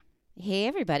Hey,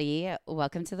 everybody.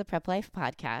 Welcome to the Prep Life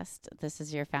Podcast. This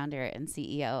is your founder and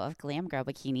CEO of Glam Girl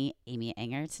Bikini, Amy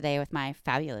Enger, today with my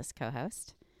fabulous co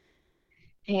host.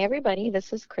 Hey everybody,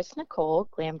 this is Chris Nicole,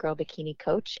 Glam Girl Bikini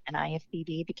Coach and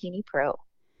IFBB Bikini Pro.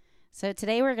 So,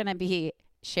 today we're going to be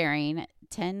sharing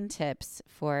 10 tips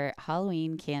for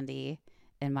Halloween candy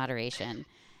in moderation.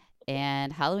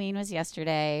 And Halloween was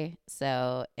yesterday.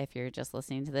 So, if you're just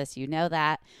listening to this, you know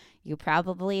that. You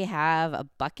probably have a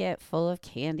bucket full of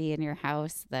candy in your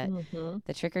house that Mm-hmm.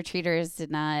 the trick or treaters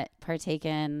did not partake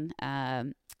in.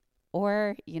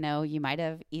 Or, you might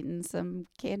have eaten some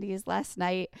candies last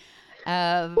night,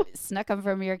 snuck them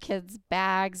from your kids'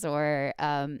 bags, or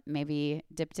maybe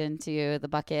dipped into the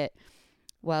bucket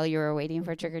while you were waiting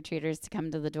for trick or treaters to come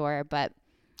to the door. But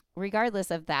regardless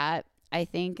of that, I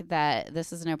think that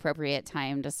this is an appropriate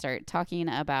time to start talking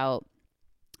about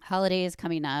holidays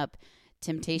coming up,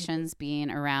 temptations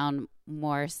being around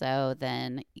more so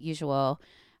than usual.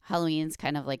 Halloween's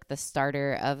kind of like the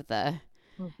starter of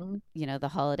Mm-hmm. the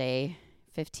holiday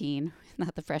 15,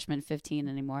 not the freshman 15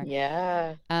 anymore.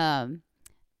 Yeah, Um,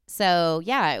 so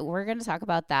yeah, we're going to talk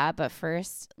about that. But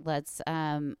first, let's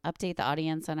update the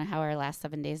audience on how our last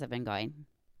 7 days have been going.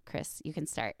 Chris, you can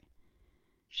start.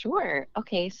 sure.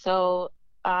 Okay, so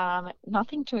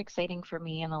nothing too exciting for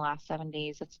me in the last 7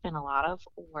 days. It's been a lot of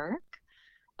work,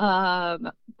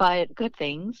 but good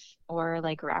things. We're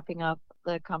like wrapping up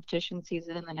the competition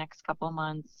season in the next couple of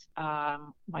months.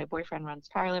 My boyfriend runs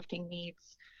powerlifting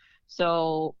meets,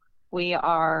 so we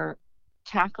are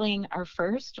tackling our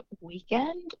first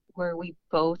weekend where we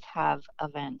both have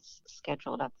events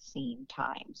scheduled at the same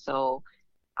time. So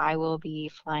I will be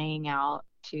flying out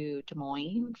to Des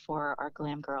Moines for our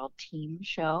Glam Girl team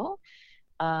show,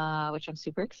 which I'm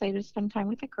super excited to spend time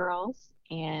with the girls.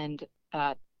 And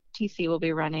TC will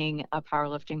be running a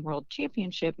powerlifting world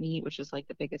championship meet, which is like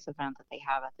the biggest event that they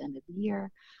have at the end of the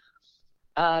year.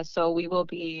 So we will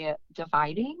be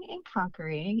dividing and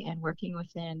conquering and working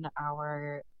within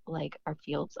our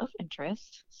fields of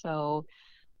interest. So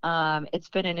it's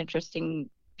been an interesting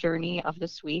journey of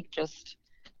this week, just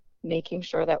making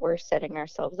sure that we're setting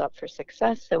ourselves up for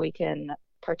success so we can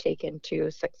partake into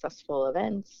successful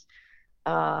events.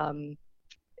 Um,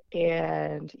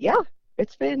 and yeah,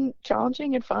 it's been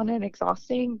challenging and fun and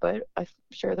exhausting, but I'm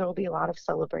sure there will be a lot of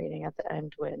celebrating at the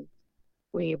end when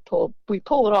we pull it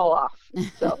all off.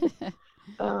 So,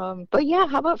 but yeah,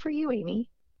 how about for you, Amy?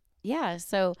 Yeah.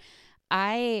 So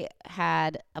I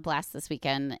had a blast this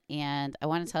weekend, and I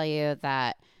want to tell you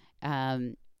that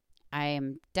um, I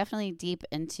am definitely deep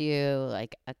into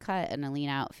like a cut and a lean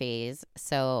out phase.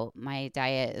 So my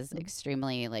diet is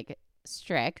extremely like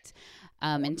strict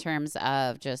in terms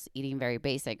of just eating very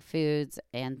basic foods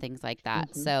and things like that.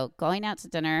 Mm-hmm. So going out to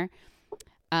dinner,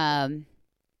 um,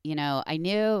 I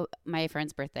knew my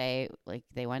friend's birthday, like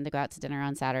they wanted to go out to dinner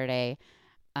on Saturday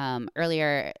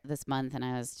earlier this month, and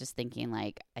I was just thinking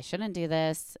like I shouldn't do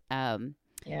this.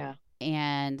 Yeah.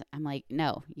 And I'm like,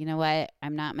 no, you know what?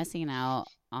 I'm not missing out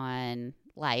on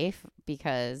life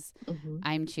because Mm-hmm.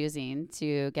 I'm choosing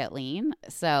to get lean.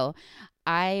 So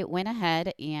I went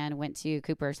ahead and went to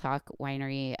Cooper's Hawk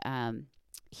Winery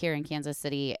here in Kansas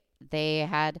City. They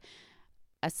had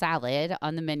a salad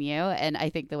on the menu, and I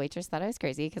think the waitress thought I was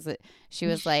crazy because she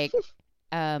was like,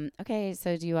 okay,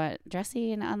 so do you want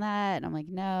dressing on that? And I'm like,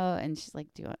 no. And she's like,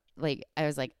 do you want, like, I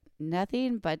was like,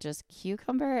 nothing but just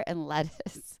cucumber and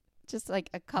lettuce, just like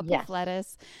a cup of Yes.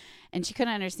 lettuce. And she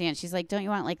couldn't understand. She's like, don't you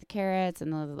want like the carrots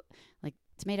and the like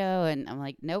tomato? And I'm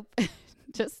like, nope,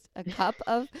 just a cup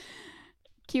of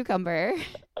cucumber.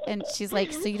 And she's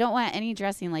like, so you don't want any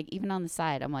dressing, like even on the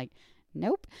side? I'm like,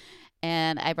 nope.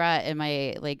 And I brought in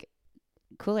my like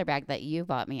cooler bag that you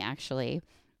bought me actually.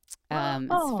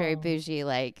 It's very Oh, bougie,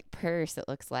 like purse. It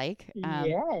looks like.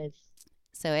 yes.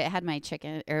 So it had my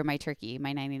chicken or my turkey,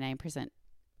 my 99%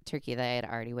 turkey that I had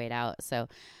already weighed out. So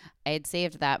I had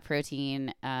saved that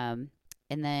protein, and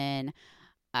then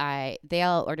they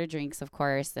all ordered drinks, of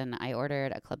course, and I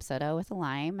ordered a club soda with a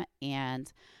lime,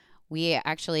 and we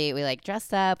like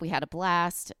dressed up, we had a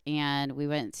blast, and we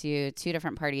went to two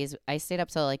different parties. I stayed up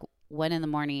till like 1 in the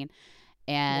morning,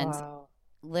 and Wow.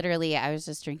 literally I was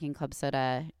just drinking club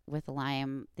soda with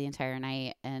lime the entire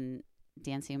night and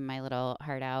dancing my little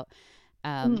heart out.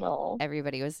 No.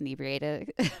 Everybody was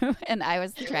inebriated and I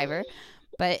was the driver,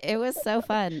 but it was so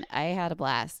fun. I had a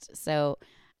blast. So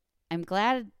I'm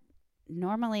glad.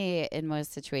 Normally in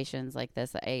most situations like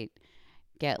this, I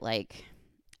get like,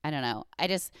 I don't know.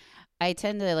 I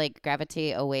tend to like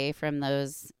gravitate away from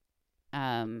those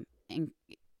in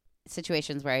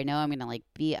situations where I know I'm going to like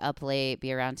be up late,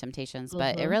 be around temptations,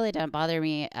 but it Mm-hmm. really didn't bother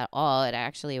me at all. It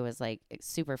actually was like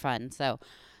super fun. So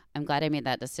I'm glad I made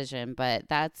that decision. But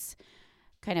that's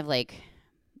kind of like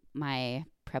my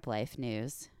prep life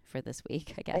news for this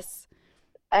week, I I, guess.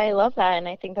 I love that. And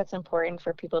I think that's important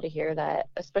for people to hear that,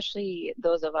 especially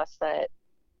those of us that,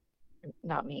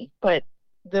 not me, but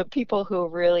the people who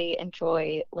really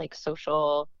enjoy like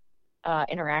social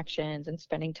interactions and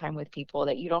spending time with people,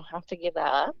 that you don't have to give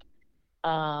that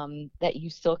up, that you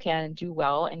still can do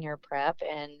well in your prep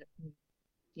and,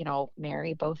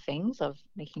 marry both things of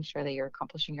making sure that you're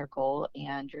accomplishing your goal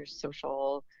and your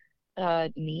social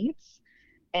needs.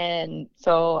 And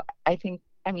so I think,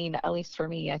 I mean, at least for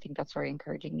me, I think that's very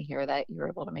encouraging to hear that you were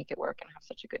able to make it work and have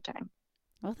such a good time.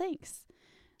 Well, thanks.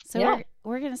 So Yeah.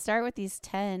 we're going to start with these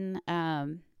 10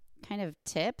 kind of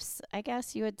tips, I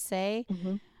guess you would say,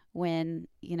 Hmm. when,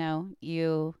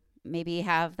 you maybe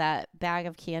have that bag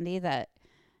of candy that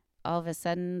all of a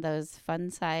sudden those fun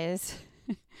size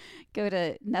go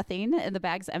to nothing and the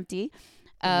bag's empty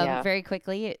Yeah. very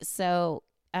quickly. So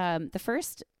the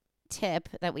first tip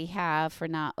that we have for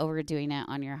not overdoing it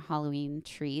on your Halloween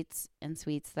treats and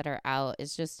sweets that are out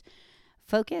is just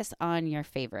focus on your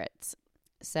favorites.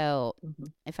 So Hmm.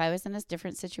 if I was in a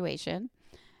different situation,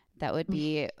 that would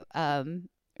be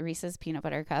Reese's peanut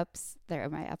butter cups. They're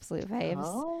my absolute faves.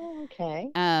 Oh, okay.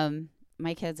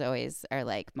 My kids always are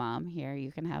like, "Mom, here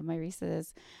you can have my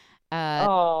Reese's." Uh,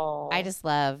 I Oh, just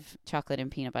love chocolate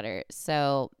and peanut butter.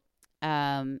 So,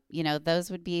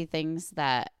 those would be things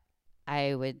that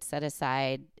I would set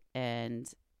aside and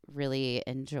really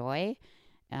enjoy,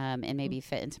 and mm, maybe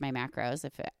fit into my macros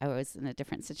if I was in a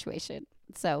different situation.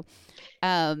 So,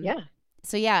 um, yeah.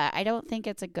 so yeah, I don't think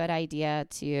it's a good idea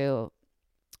to,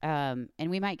 and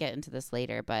we might get into this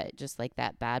later, but just like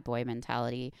that bad boy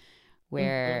mentality Hmm.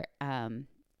 where,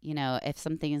 if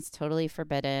something is totally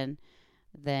forbidden,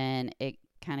 then it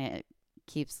kind of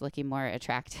keeps looking more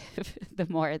attractive the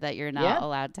more that you're not Yeah.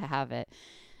 allowed to have it.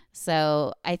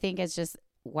 So I think it's just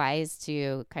wise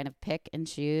to kind of pick and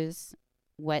choose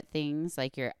what things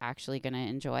like you're actually going to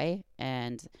enjoy,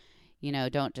 and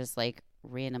don't just like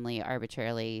randomly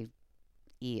arbitrarily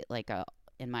eat like a,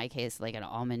 in my case, like an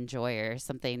almond joy or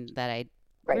something that I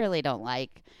Right. really don't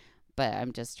like, but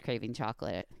I'm just craving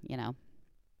chocolate.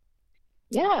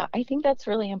 Yeah, I think that's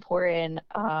really important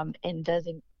in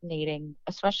designating,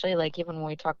 especially like even when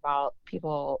we talk about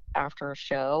people after a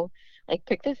show, like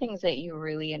pick the things that you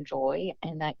really enjoy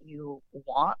and that you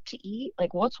want to eat,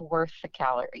 like what's worth the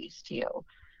calories to you,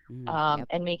 Yep.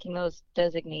 and making those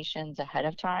designations ahead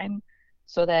of time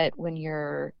so that when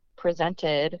you're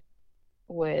presented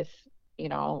with,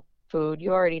 food,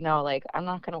 you already know, like, I'm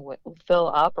not going to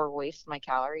fill up or waste my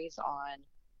calories on,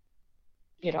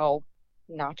 you know,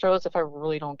 nachos if I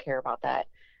really don't care about that.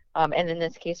 And in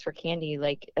this case for candy,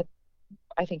 like,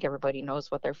 I think everybody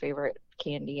knows what their favorite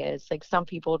candy is. Like, some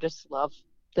people just love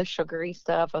the sugary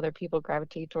stuff, other people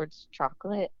gravitate towards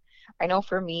chocolate. I know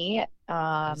for me,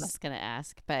 I was just gonna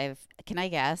ask, but can I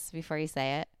guess before you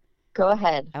say it? go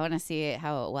ahead. I want to see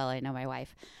how well I know my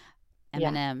wife. M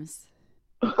and Yeah. M's.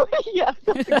 Yeah,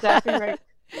 that's exactly right.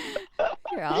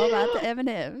 You're all about the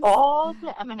M&Ms. All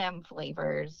the M&M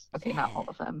flavors. Okay, not all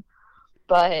of them.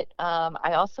 But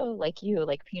I also, like you,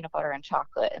 like peanut butter and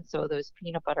chocolate, and so those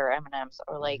peanut butter M&Ms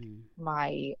are like Mm-hmm.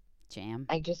 my. Jam.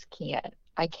 I just can't.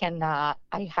 I cannot.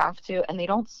 I have to, and they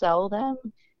don't sell them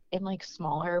in like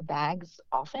smaller bags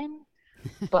often.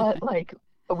 But like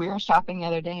we were shopping the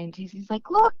other day, and TC's like,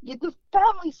 "Look, the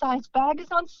family size bag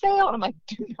is on sale," and I'm like,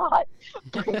 "Do not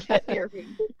bring that near me."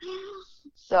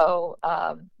 So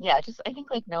yeah, just I think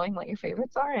like knowing what your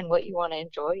favorites are and what you want to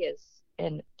enjoy is,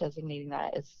 and designating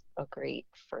that is a great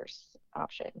first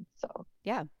option. So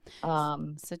Yeah.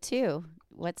 um, So two.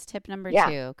 What's tip number yeah.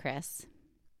 two, Chris?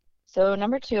 So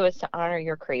number two is to honor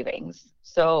your cravings.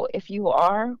 So if you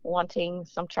are wanting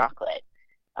some chocolate,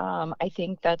 I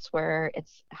think that's where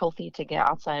it's healthy to get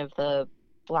outside of the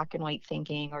black and white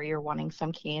thinking, or you're wanting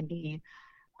some candy.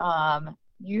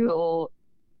 You,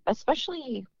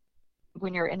 especially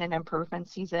when you're in an improvement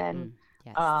season,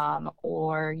 Yes.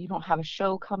 or you don't have a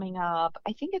show coming up,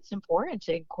 I think it's important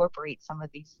to incorporate some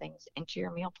of these things into your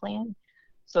meal plan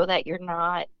so that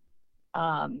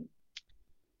um,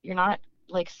 you're not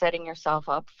like setting yourself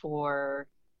up for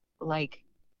like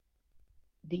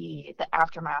the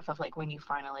aftermath of like when you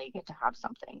finally get to have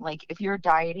something. Like if you're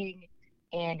dieting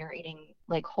and you're eating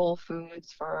like whole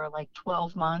foods for like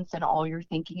 12 months and all you're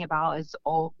thinking about is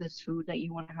all this food that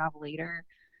you want to have later,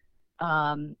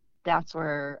 um, that's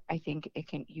where I think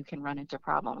you can run into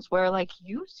problems. Where like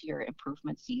use your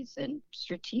improvement season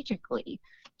strategically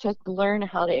to learn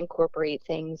how to incorporate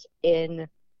things in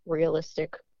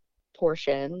realistic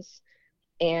portions.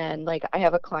 And like I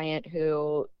have a client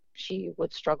who she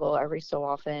would struggle every so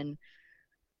often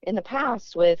in the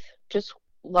past with just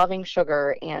loving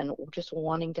sugar and just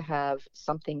wanting to have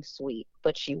something sweet,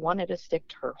 but she wanted to stick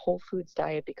to her whole foods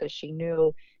diet because she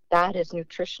knew that is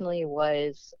nutritionally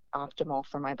was optimal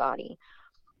for my body.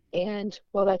 And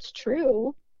while that's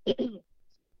true,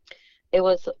 it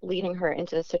was leading her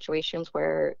into situations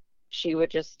where she would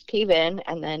just cave in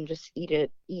and then just eat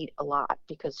a lot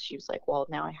because she was like, well,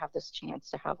 now I have this chance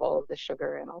to have all of the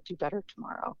sugar and I'll do better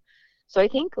tomorrow. So I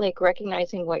think like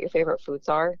recognizing what your favorite foods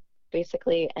are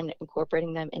basically and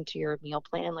incorporating them into your meal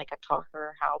plan. Like I taught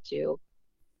her how to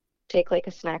take like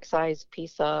a snack size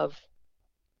piece of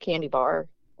candy bar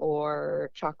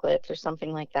or chocolates or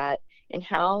something like that, and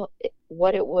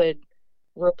what it would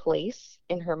replace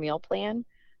in her meal plan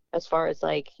as far as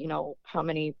like, how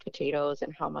many potatoes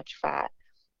and how much fat.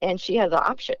 And she had the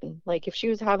option. Like if she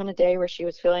was having a day where she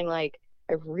was feeling like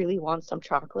I really want some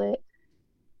chocolate,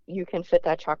 you can fit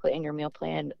that chocolate in your meal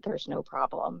plan. There's no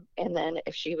problem. And then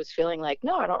if she was feeling like,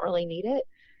 no, I don't really need it,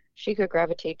 she could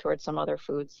gravitate towards some other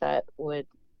foods that would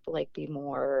like be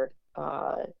more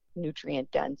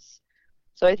nutrient dense.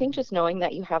 So I think just knowing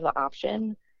that you have the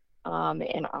option,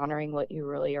 and honoring what you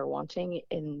really are wanting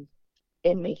in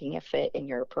making it fit in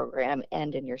your program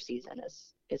and in your season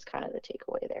is kind of the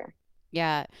takeaway there.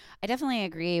 Yeah, I definitely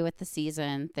agree with the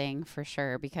season thing for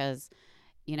sure because,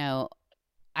 you know,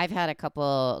 I've had a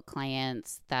couple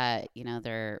clients that,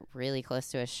 they're really close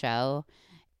to a show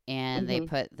and they Hmm.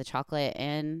 put the chocolate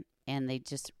in and they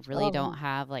just really don't Oh,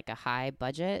 have like a high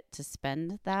budget to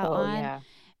spend that oh on. yeah,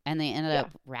 And they ended yeah, up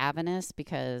ravenous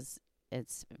because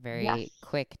it's very yes.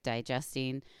 quick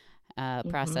digesting Hmm.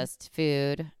 processed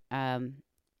food.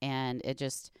 And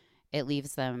it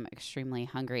leaves them extremely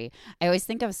hungry. I always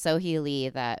think of Sohee Lee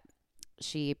that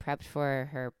she prepped for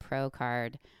her pro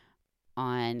card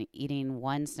on eating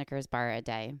one Snickers bar a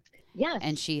day.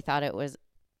 And Yes. she thought it was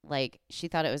going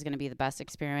to be the best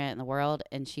experiment in the world.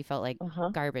 And she felt like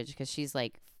Uh-huh. garbage because she's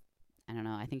like, I don't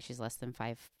know, I think she's less than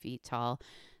 5 feet tall.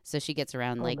 So she gets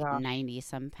around Oh like gosh. 90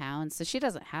 some pounds. So she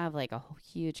doesn't have like a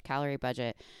huge calorie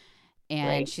budget.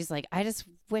 And Right. she's like, I just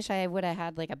wish I would have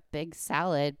had like a big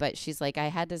salad. But she's like, I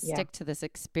had to Yeah. stick to this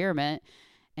experiment.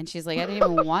 And she's like, I didn't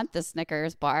even want the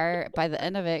Snickers bar by the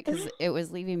end of it because it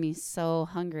was leaving me so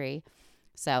hungry.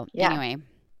 So, Yeah. anyway,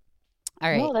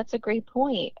 all right. No, that's a great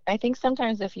point. I think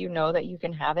sometimes if you know that you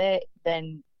can have it,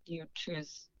 then you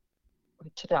choose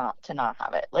to not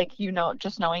have it. Like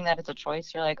just knowing that it's a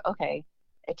choice, you're like, okay,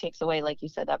 it takes away, like you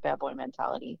said, that bad boy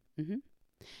mentality. Hmm.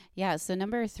 Yeah. So,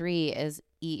 number three is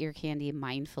eat your candy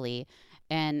mindfully.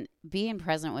 And being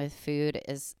present with food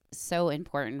is so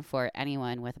important for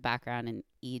anyone with a background in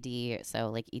ED, so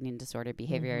like eating disordered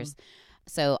Hmm. behaviors.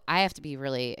 So, I have to be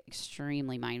really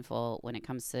extremely mindful when it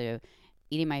comes to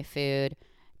eating my food,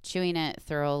 chewing it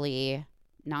thoroughly,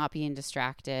 not being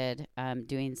distracted,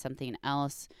 doing something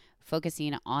else,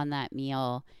 focusing on that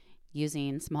meal,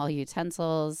 using small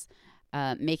utensils,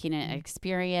 making it an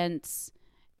experience,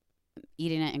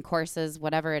 eating it in courses,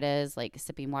 whatever it is, like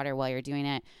sipping water while you're doing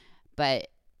it, but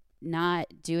not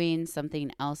doing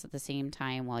something else at the same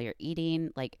time while you're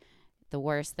eating. Like the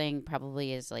worst thing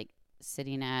probably is like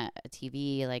sitting at a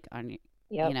TV, like you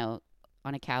Yep. know,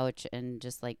 on a couch and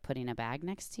just like putting a bag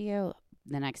next to you.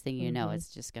 The next thing you know, Hmm.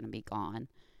 it's just going to be gone.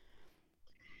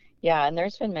 Yeah, and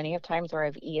there's been many of times where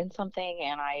I've eaten something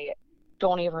and I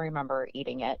don't even remember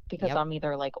eating it because Yep. I'm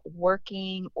either like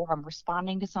working or I'm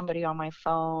responding to somebody on my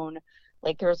phone.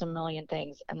 Like there's a million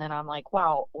things. And then I'm like,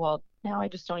 wow, well, now I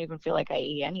just don't even feel like I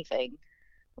ate anything.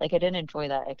 Like I didn't enjoy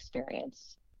that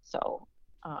experience. So,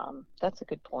 that's a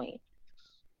good point.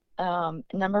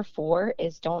 Number four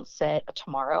is don't set a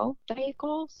tomorrow diet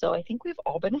goal. So I think we've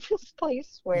all been in this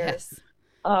place where Yes.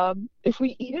 if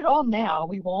we eat it all now,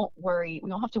 we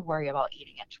don't have to worry about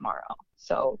eating it tomorrow.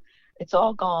 So it's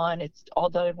all gone. It's all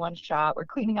done in one shot. We're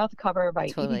cleaning out the cupboard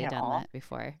by eating Totally it done all. that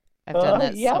before. I've done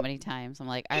that so Yep. many times. I'm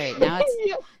like, all right, now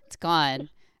Yeah, it's gone.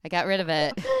 I got rid of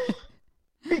it.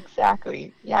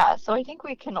 exactly. Yeah. So I think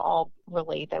we can all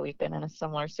relate that we've been in a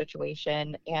similar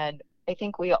situation. And I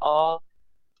think we all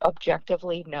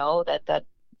objectively know that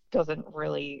doesn't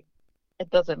really, it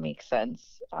doesn't make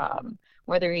sense.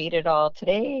 Whether you eat it all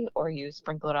today or you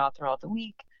sprinkle it out throughout the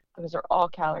week, those are all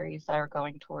calories that are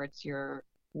going towards your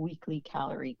weekly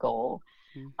calorie goal.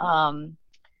 Hmm. Um,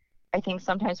 I think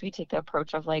sometimes we take the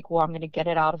approach of like, well, I'm going to get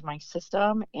it out of my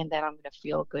system and then I'm going to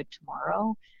feel good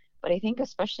tomorrow. But I think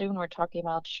especially when we're talking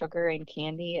about sugar and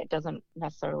candy, it doesn't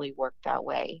necessarily work that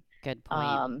way. Good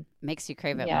point. Um, Makes you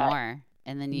crave it yeah, more.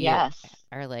 And then you yes,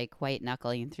 are like white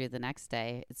knuckling through the next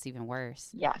day. It's even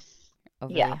worse. yes,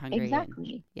 Overly yeah, hungry. And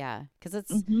exactly. yeah, because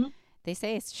it's Hmm. They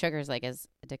say sugar is like as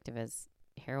addictive as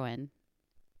heroin.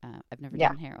 I've never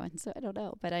Yeah, done heroin, so I don't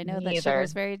know, but I know me that sugar either.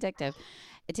 is very addictive.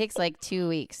 It takes like 2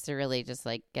 weeks to really just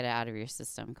like get it out of your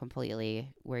system completely,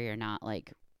 where you're not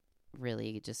like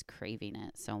really just craving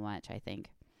it so much, I think.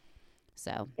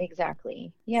 So,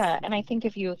 Exactly. Yeah, and I think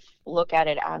if you look at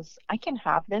it as I can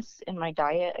have this in my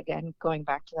diet, again, going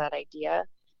back to that idea,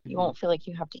 you mhm. won't feel like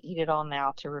you have to eat it all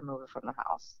now to remove it from the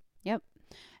house. Yep.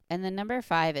 And then number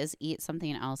 5 is eat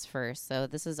something else first. So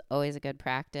this is always a good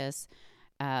practice.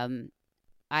 Um,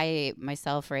 I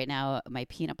myself right now, my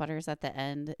peanut butter is at the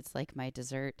end. It's like my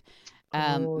dessert.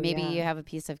 Oh, Maybe yeah. you have a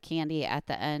piece of candy at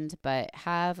the end, but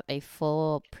have a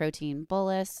full protein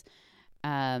bolus.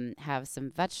 Have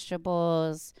some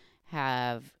vegetables.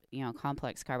 Have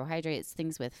complex carbohydrates,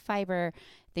 things with fiber,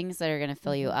 things that are going to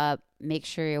fill you Hmm. up. Make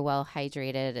sure you're well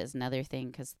hydrated is another thing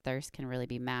because thirst can really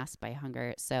be masked by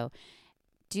hunger. So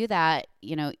do that.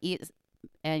 Eat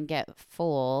and get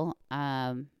full,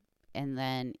 and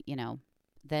then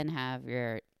then have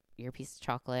your piece of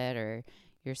chocolate or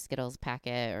your Skittles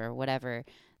packet or whatever.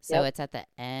 So Yep. it's at the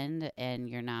end, and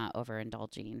you're not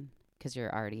overindulging because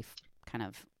you're already kind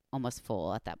of almost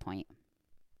full at that point.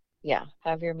 Yeah.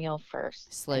 Have your meal first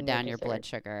Slow and your down your blood dessert.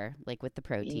 sugar, like with the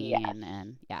Yes. protein,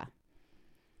 and yeah.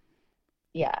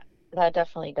 Yeah. That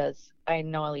definitely does. I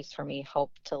know at least for me,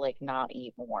 help to like not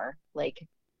eat more. Like,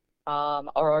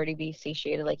 or already be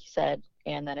satiated, like you said,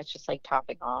 and then it's just like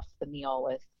topping off the meal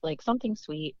with like something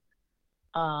sweet,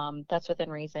 that's within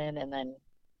reason, and then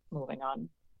moving on.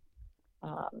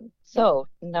 Yep. So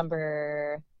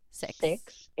number 6.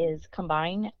 6 is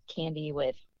combine candy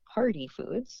with hearty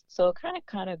foods. So it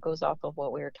kind of goes off of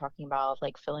what we were talking about,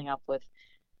 like filling up with,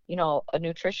 a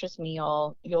nutritious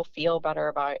meal. You'll feel better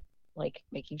about like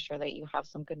making sure that you have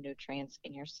some good nutrients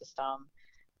in your system.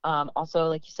 Also,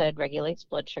 like you said, regulates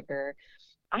blood sugar.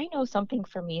 I know something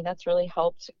for me that's really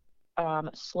helped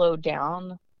slow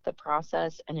down the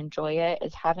process and enjoy it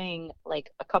is having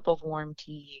like a cup of warm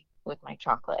tea with my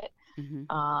chocolate, Mm-hmm.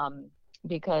 um,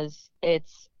 because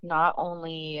it's not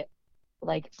only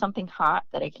like something hot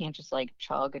that I can't just like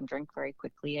chug and drink very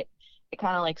quickly. It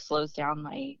kind of like slows down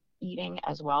my eating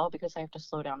as well because I have to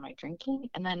slow down my drinking.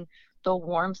 And then the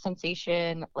warm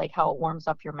sensation, like how it warms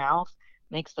up your mouth,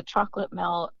 makes the chocolate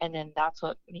melt, and then that's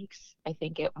what makes I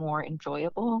think it more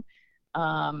enjoyable.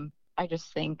 I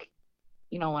just think,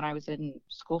 when I was in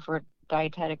school for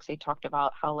dietetics, they talked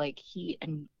about how like heat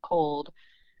and cold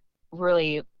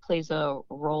really plays a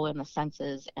role in the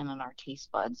senses and in our taste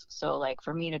buds. So like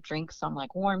for me to drink some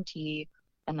like warm tea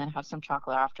and then have some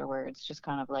chocolate afterwards just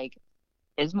kind of like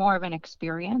is more of an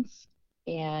experience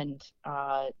and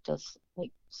does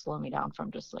like slow me down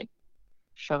from just like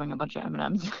shoving a bunch of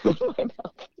M&Ms in my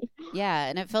mouth. Yeah,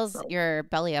 and it fills So, your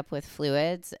belly up with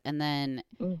fluids, and then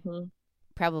hmm.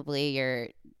 probably you're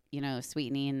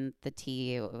sweetening the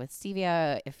tea with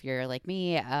stevia if you're like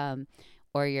me,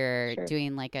 or you're Sure.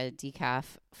 doing like a decaf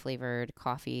flavored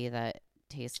coffee that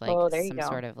tastes like Oh, there you some go.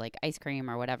 sort of like ice cream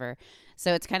or whatever.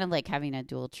 So it's kind of like having a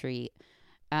dual treat.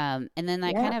 And then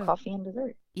that Yeah, kind of, coffee and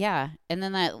dessert. yeah, and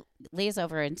then that lays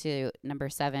over into number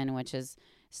 7, which is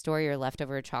store your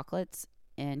leftover chocolates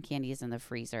and candies in the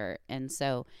freezer. And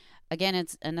so, again,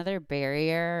 it's another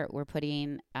barrier we're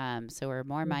putting. So we're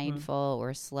more Hmm. mindful,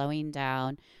 we're slowing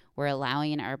down, we're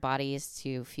allowing our bodies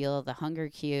to feel the hunger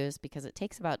cues because it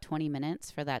takes about 20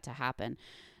 minutes for that to happen.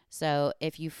 So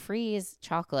if you freeze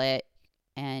chocolate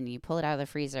and you pull it out of the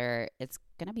freezer, it's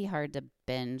going to be hard to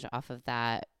binge off of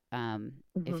that.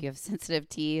 If Hmm. you have sensitive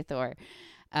teeth, or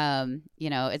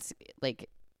it's like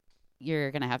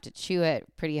you're gonna have to chew it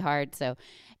pretty hard. So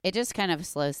it just kind of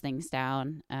slows things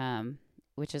down.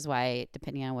 Which is why,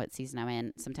 depending on what season I'm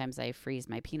in, sometimes I freeze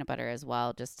my peanut butter as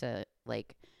well, just to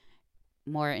like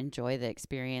more enjoy the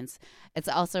experience. It's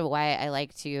also why I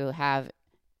like to have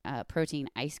protein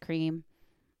ice cream.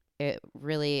 It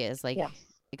really is like, Yes.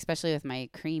 especially with my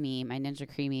Ninja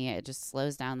Creamy, it just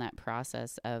slows down that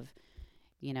process of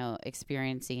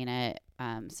experiencing it.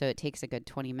 So it takes a good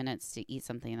 20 minutes to eat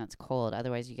something that's cold.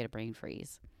 Otherwise, you get a brain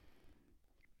freeze.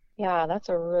 Yeah, that's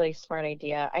a really smart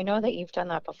idea. I know that you've done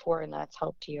that before and that's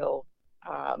helped you,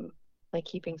 um, like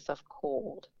keeping stuff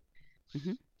cold.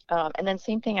 Hmm. And then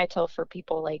same thing I tell for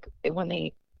people like when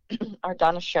they are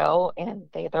done a show and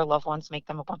their loved ones make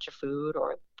them a bunch of food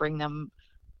or bring them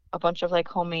a bunch of like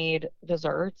homemade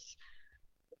desserts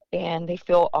and they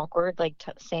feel awkward like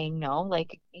saying no,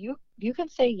 like you can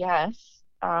say yes,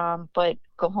 but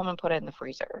go home and put it in the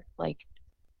freezer. Like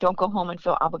don't go home and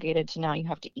feel obligated to now you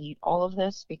have to eat all of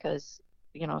this because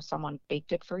someone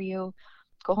baked it for you.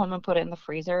 Go home and put it in the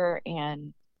freezer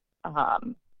and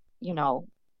um, you know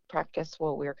practice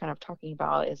what we were kind of talking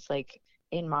about is like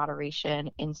in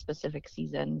moderation in specific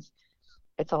seasons,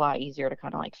 it's a lot easier to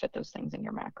kind of like fit those things in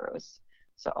your macros.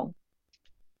 So,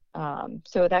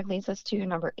 so that leads us to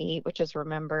number 8, which is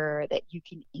remember that you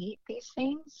can eat these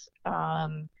things.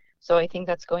 So I think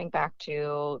that's going back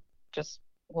to just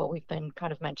what we've been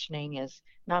kind of mentioning is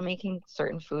not making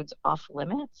certain foods off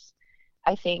limits.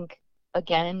 I think,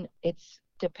 again, it's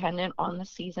dependent on the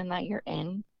season that you're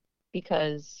in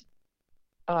because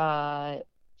uh,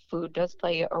 food does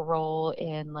play a role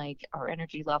in like our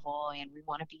energy level, and we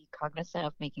want to be cognizant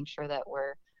of making sure that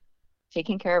we're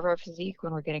taking care of our physique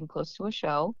when we're getting close to a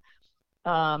show.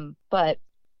 But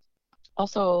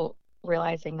also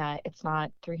realizing that it's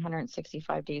not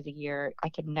 365 days a year. I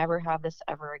could never have this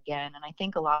ever again. And I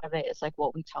think a lot of it is like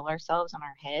what we tell ourselves in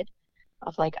our head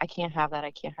of like, I can't have that,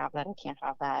 I can't have that, I can't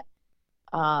have that.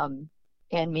 Um,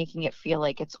 and making it feel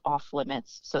like it's off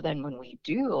limits. So then when we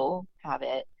do have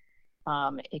it,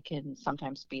 it can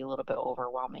sometimes be a little bit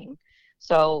overwhelming.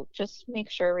 So just make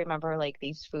sure, remember, like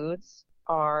these foods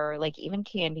are like even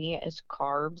candy is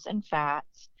carbs and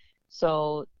fats.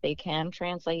 So they can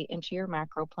translate into your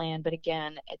macro plan, but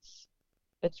again,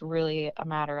 it's really a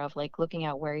matter of like looking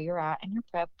at where you're at in your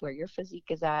prep, where your physique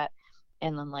is at,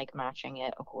 and then like matching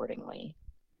it accordingly.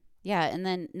 Yeah, and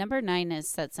then number 9 is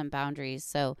set some boundaries.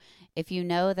 So if you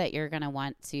know that you're going to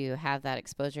want to have that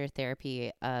exposure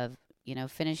therapy of,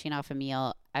 finishing off a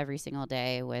meal every single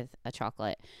day with a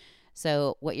chocolate.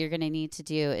 So what you're going to need to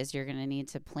do is you're going to need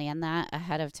to plan that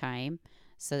ahead of time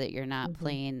so that you're not Hmm.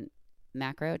 playing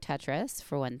macro Tetris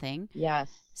for one thing. Yes.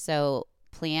 So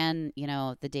plan,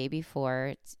 the day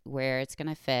before where it's going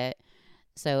to fit.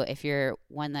 So if you're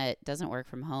one that doesn't work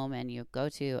from home and you go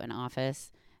to an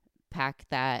office, pack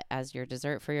that as your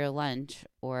dessert for your lunch.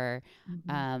 Or Hmm.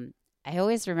 um, I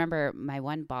always remember my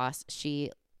one boss,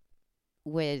 she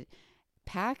would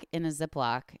pack in a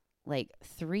Ziploc like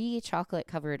 3 chocolate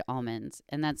covered almonds.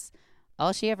 And that's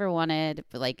all she ever wanted,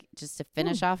 but like just to Hmm.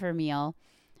 finish off her meal.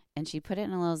 And she put it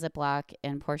in a little Ziploc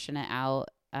and portion it out.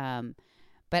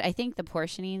 But I think the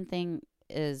portioning thing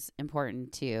is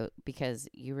important too, because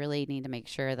you really need to make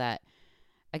sure that,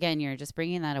 again, you're just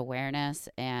bringing that awareness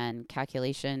and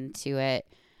calculation to it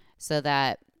so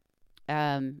that,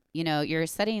 you're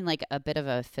setting like a bit of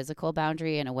a physical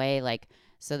boundary in a way, like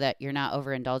so that you're not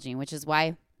overindulging, which is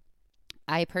why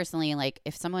I personally like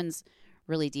if someone's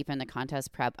really deep into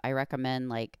contest prep, I recommend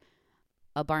like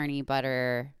a Barney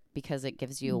butter because it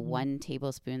gives you a Hmm. 1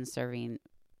 tablespoon serving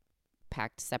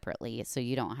packed separately so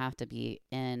you don't have to be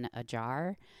in a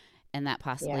jar and that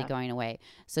possibly Yeah. going away.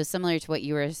 So similar to what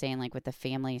you were saying, like with the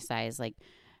family size, like,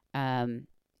 um,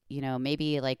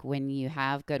 maybe like when you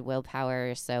have good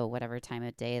willpower, so whatever time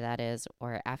of day that is,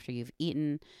 or after you've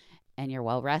eaten and you're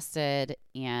well rested.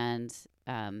 And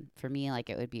for me, like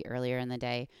it would be earlier in the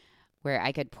day where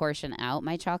I could portion out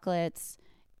my chocolates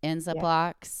in Yeah.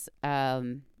 Ziplocs,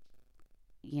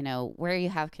 where you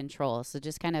have control. So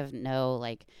just kind of know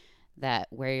like that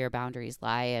where your boundaries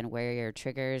lie and where your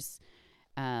triggers.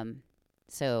 Um,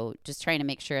 so just trying to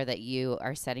make sure that you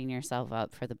are setting yourself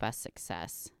up for the best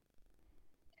success.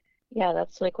 Yeah,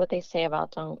 that's like what they say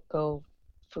about don't go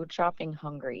food shopping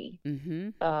hungry. Mm-hmm.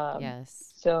 Um,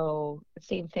 Yes. so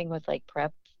same thing with like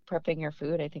prepping your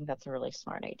food. I think that's a really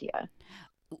smart idea.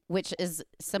 Which is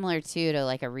similar too to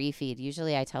like a refeed.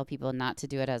 Usually I tell people not to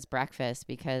do it as breakfast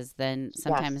because then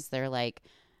sometimes Yes. they're like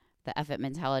the F it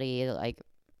mentality, like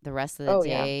the rest of the Oh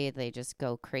yeah. day they just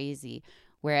go crazy.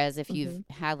 Whereas if you've Hmm.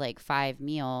 had like 5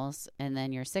 meals and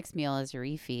then your 6th meal is your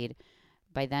refeed,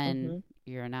 by then Hmm.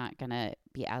 you're not gonna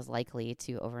be as likely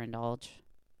to overindulge.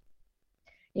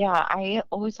 Yeah, I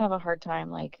always have a hard time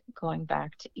like going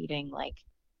back to eating like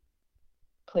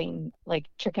plain like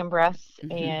chicken breasts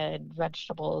Mm-hmm. and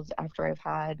vegetables after I've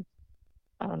had,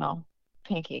 I don't know,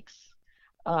 pancakes.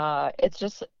 It's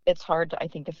just it's hard, I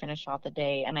think, to finish off the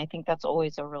day, and I think that's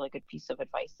always a really good piece of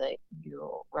advice that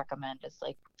you recommend is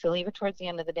like to leave it towards the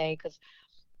end of the day because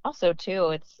also too,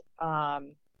 it's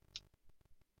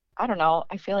I don't know,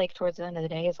 I feel like towards the end of the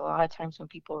day is a lot of times when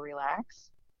people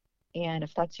relax, and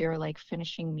if that's your like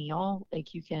finishing meal,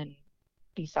 like you can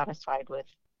be satisfied with,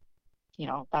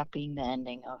 that being the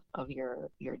ending of your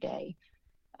day.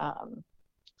 Um,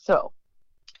 so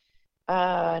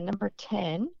number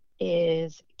 10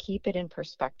 is keep it in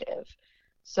perspective.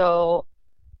 So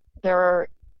there are,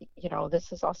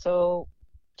 this is also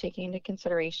taking into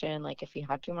consideration, like if you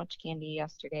had too much candy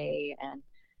yesterday and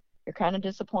you're kind of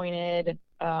disappointed,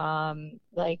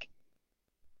 like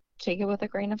take it with a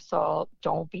grain of salt.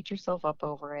 Don't beat yourself up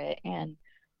over it. And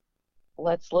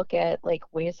let's look at like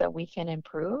ways that we can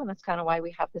improve. And that's kind of why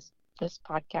we have this this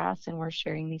podcast and we're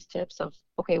sharing these tips of,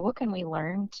 okay, what can we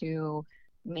learn to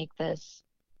make this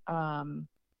um,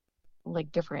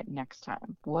 like different next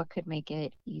time? What could make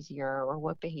it easier, or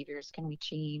what behaviors can we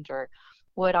change, or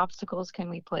what obstacles can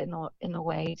we put in the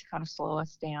way to kind of slow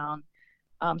us down,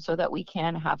 so that we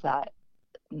can have that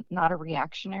not a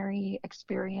reactionary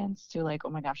experience to like, oh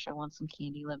my gosh, I want some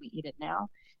candy, let me eat it now,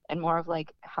 and more of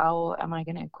like, how am I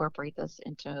going to incorporate this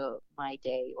into my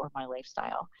day or my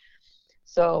lifestyle?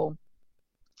 So,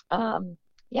 um,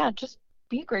 yeah, just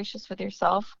be gracious with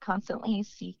yourself, constantly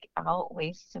seek out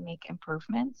ways to make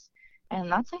improvements.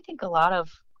 And that's, I think, a lot of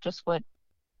just what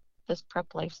this prep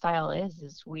lifestyle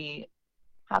is we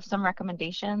have some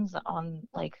recommendations on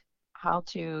like how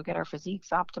to get our physiques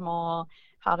optimal,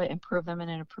 how to improve them in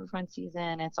an improvement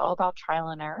season. It's all about trial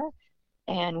and error,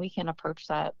 and we can approach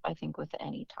that, I think, with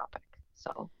any topic.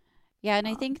 So, Yeah, and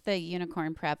I um, think the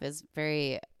unicorn prep is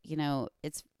very,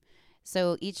 it's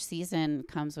so each season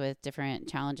comes with different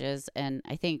challenges. And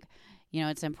I think,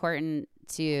 it's important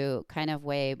to kind of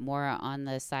weigh more on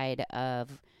the side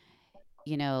of,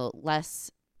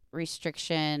 less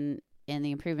restriction in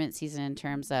the improvement season in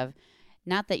terms of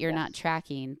not that you're not yes.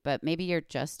 tracking, but maybe you're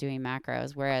just doing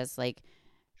macros. Whereas, like,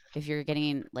 if you're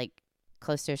getting like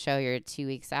close to a show, you're 2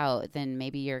 weeks out, then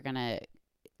maybe you're going to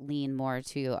lean more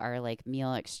to our like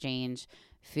meal exchange,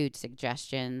 food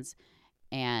suggestions,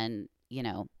 and,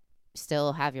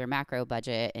 still have your macro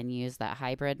budget and use that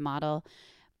hybrid model.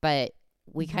 But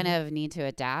we kind Hmm. of need to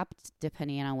adapt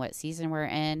depending on what season we're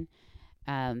in.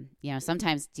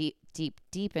 Sometimes deep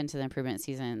into the improvement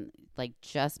season, like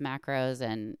just macros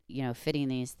and, fitting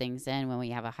these things in when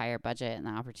we have a higher budget and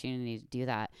the opportunity to do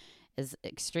that is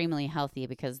extremely healthy,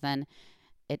 because then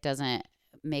it doesn't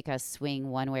make us swing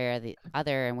one way or the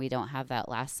other, and we don't have that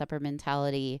last supper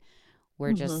mentality.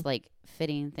 We're Hmm. just like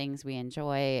fitting things we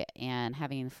enjoy, and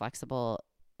having a flexible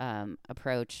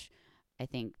approach, I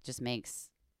think, just makes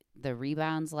the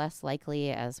rebounds less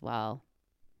likely as well.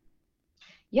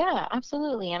 Yeah,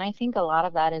 absolutely. And I think a lot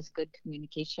of that is good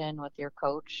communication with your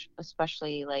coach,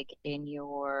 especially like in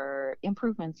your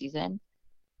improvement season,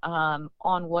 on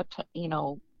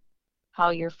how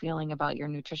you're feeling about your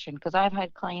nutrition. Because I've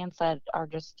had clients that are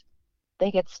just, they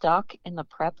get stuck in the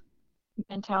prep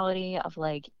mentality of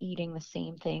like eating the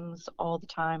same things all the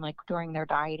time, like during their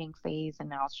dieting phase, and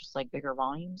now it's just like bigger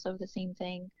volumes of the same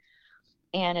thing.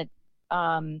 And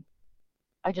um,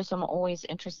 I just am always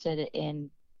interested in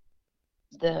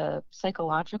the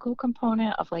psychological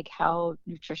component of like how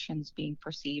nutrition's being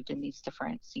perceived in these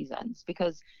different seasons.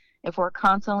 Because if we're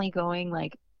constantly going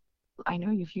like, I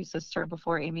know you've used this term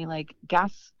before, Amy, like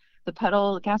gas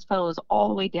pedal is all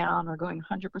the way down. We're going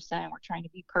 100%. We're trying to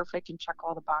be perfect and check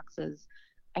all the boxes.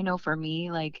 I know for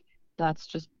me, like that's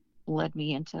just led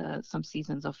me into some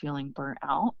seasons of feeling burnt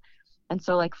out. And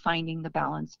so like finding the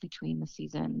balance between the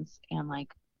seasons and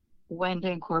like when to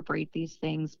incorporate these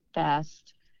things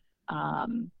best,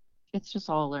 um, it's just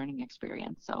all a learning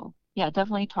experience. So yeah,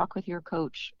 definitely talk with your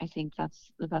coach. I think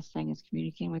that's the best thing, is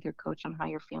communicating with your coach on how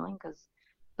you're feeling, because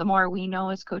the more we know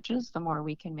as coaches, the more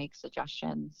we can make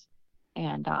suggestions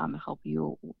and help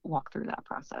you walk through that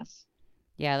process.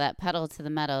 Yeah, that pedal to the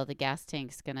metal, the gas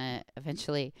tank's gonna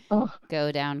eventually Oh,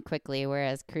 go down quickly,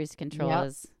 whereas cruise control yep,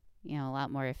 is, a lot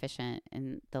more efficient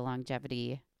in the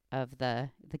longevity of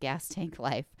the gas tank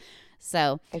life.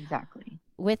 So exactly.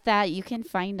 with that, you can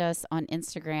find us on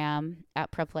Instagram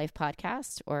at Prep Life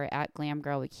Podcast or at Glam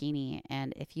Girl Bikini.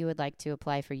 And if you would like to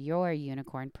apply for your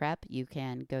unicorn prep, you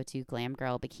can go to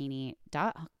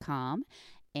glamgirlbikini.com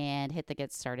and hit the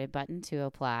Get Started button to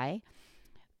apply.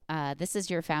 This is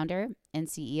your founder and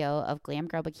CEO of Glam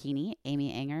Girl Bikini,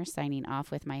 Amy Anger, signing off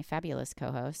with my fabulous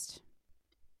co host.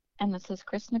 And this is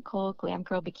Chris Nicole, Glam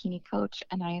Girl Bikini Coach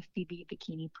and IFBB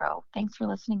Bikini Pro. Thanks for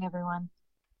listening, everyone.